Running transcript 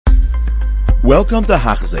Welcome to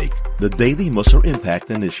Hachzik, the Daily Musar Impact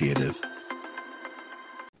Initiative.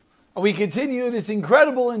 We continue this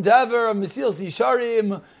incredible endeavor of Mesilas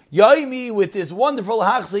Yesharim Yaimi with this wonderful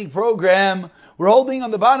Hachzik program. We're holding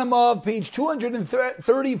on the bottom of page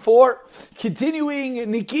 234, continuing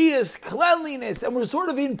Nikiyas, cleanliness, and we're sort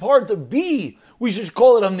of in part B. We should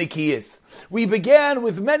call it of Nikiyas. We began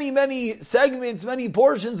with many segments, many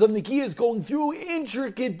portions of Nikiyas, going through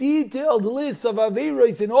intricate, detailed lists of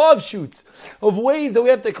Aveiros and offshoots of ways that we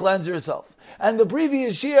have to cleanse ourselves. And the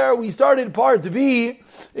previous year, we started part B,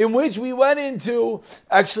 in which we went into,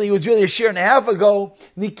 actually it was really a year and a half ago,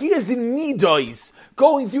 Nikiyas in Midos,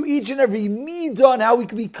 going through each and every Midah and how we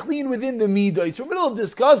can be clean within the Midos. We're in the middle of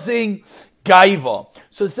discussing Gaiva.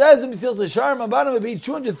 So it says in Mesilas Yesharim, bottom of page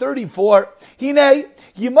 234, Hine,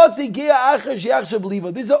 Yimatzi Gea Acher Sheachsha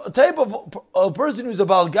Believa. This is a type of a person who's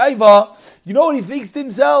about Gaiva. You know what he thinks to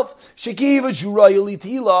himself? Shekiva Shurayeli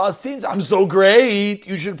Tila, since I'm so great,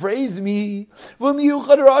 you should praise me. And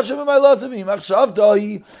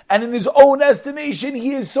in his own estimation,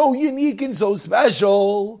 he is so unique and so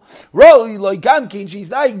special.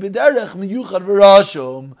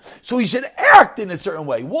 So he should act in a certain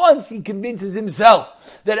way. Once he convinces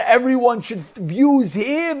himself that everyone should view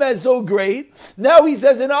him as so great, now he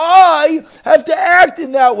says, and I have to act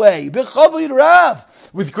in that way.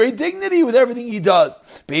 With great dignity, with everything he does.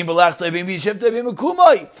 Whether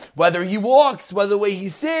he walks, whether the way he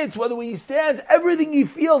sits, whether the way he stands, everything he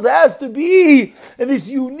feels has to be in this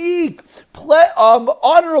unique,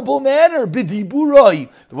 honorable manner. The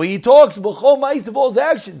way he talks, of all his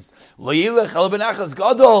actions.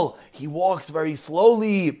 He walks very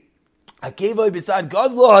slowly.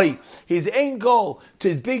 His ankle to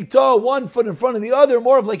his big toe, one foot in front of the other,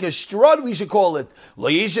 more of like a strut, we should call it.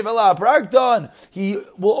 He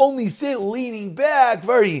will only sit leaning back,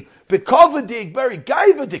 very bekavadik, very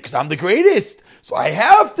gaivadik, because I'm the greatest. So I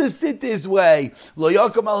have to sit this way.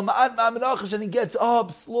 And he gets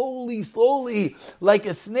up slowly, like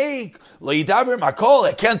a snake. I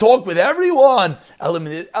can't talk with everyone. I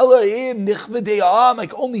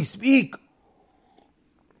can only speak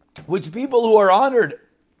which people who are honored.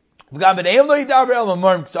 And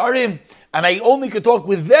I only could talk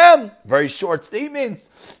with them. Very short statements.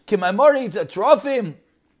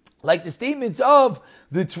 Like the statements of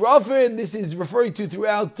the Trafim, this is referring to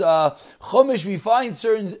throughout Chumash, we find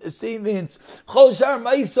certain statements.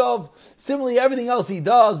 Similarly, everything else he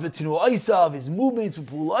does, but his movements,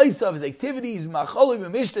 his activities,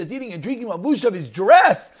 his eating and drinking, his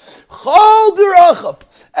dress,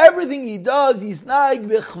 everything he does, he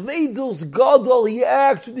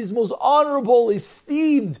acts with his most honorable,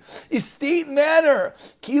 esteemed manner.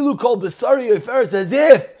 Kilu kol basari as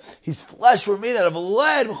if his flesh were made out of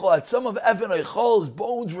lead, some of his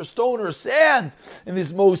bones were stone or sand, in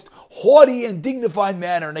this most haughty and dignified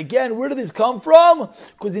manner. And again, where did this come from?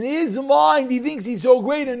 Because in his mind, he thinks he's so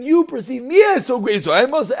great, and you perceive me as so great, so I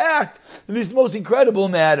must act in this most incredible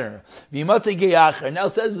manner. Now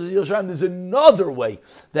says there's another way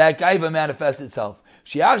that Gaiva manifests itself.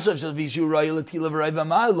 He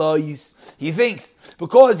thinks,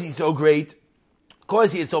 because he's so great,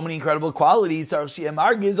 because he has so many incredible qualities,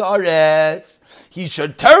 he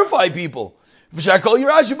should terrify people.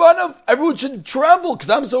 Everyone should tremble because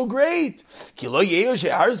I'm so great.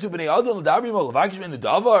 It's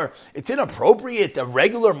inappropriate that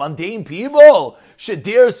regular mundane people should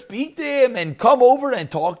dare speak to him and come over and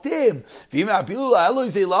talk to him.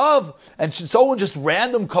 And should someone just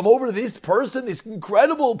random come over to this person, this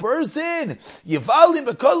incredible person? He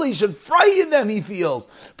should frighten them, he feels.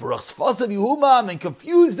 And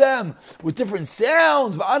confuse them with different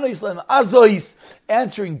sounds.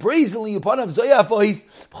 Answering brazenly upon him.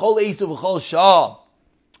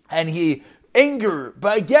 And he anger.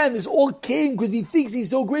 But again, this all came because he thinks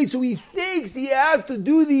he's so great. So he thinks he has to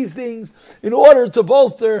do these things in order to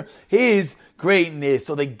bolster his greatness.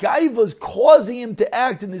 So the Gaiva is causing him to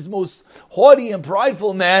act in this most haughty and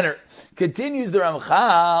prideful manner. Continues the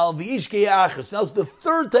Ramchal, so now it's the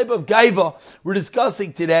third type of Gaiva we're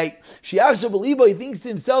discussing today. He thinks to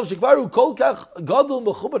himself, I'm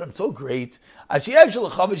so great. I'm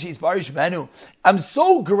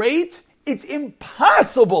so great, it's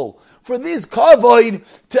impossible for this kavod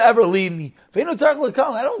to ever leave me. I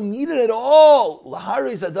don't need it at all.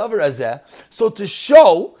 So to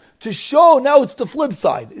show to show, now it's the flip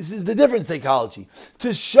side. This is the different psychology.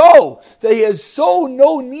 To show that he has so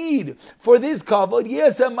no need for this kavod,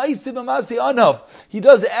 he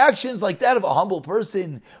does actions like that of a humble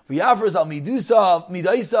person. And I'll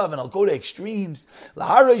go to extremes.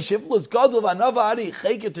 To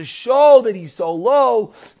show that he's so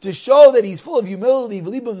low, to show that he's full of humility.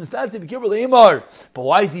 But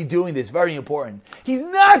why is he doing this? Very important. He's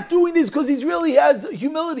not doing this because he really has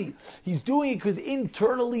humility. He's doing it because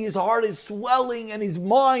internally his heart is swelling and his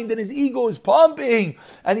mind and his ego is pumping.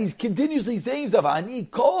 And he's continuously saying himself, I am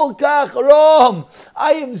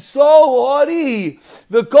so haughty,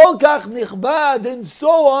 and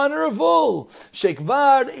so honorable. I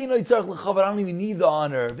don't even need the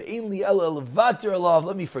honor.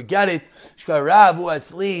 Let me forget it.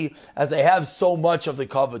 As I have so much of the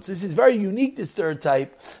kavod. So this is very unique, this third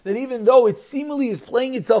type, that even though it seemingly is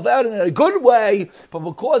playing itself out in a good way, but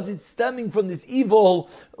because it's stemming from this evil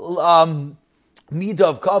midah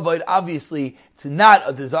of kavod, obviously it's not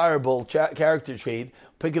a desirable character trait.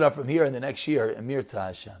 Pick it up from here in the next year. Amir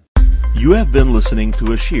Hashem. You have been listening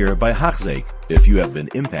to a shir by Hachzeik. If you have been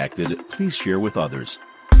impacted, please share with others.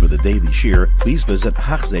 For the daily shir, please visit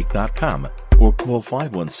Hachzeik.com or call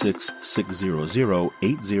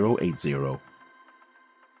 516-600-8080.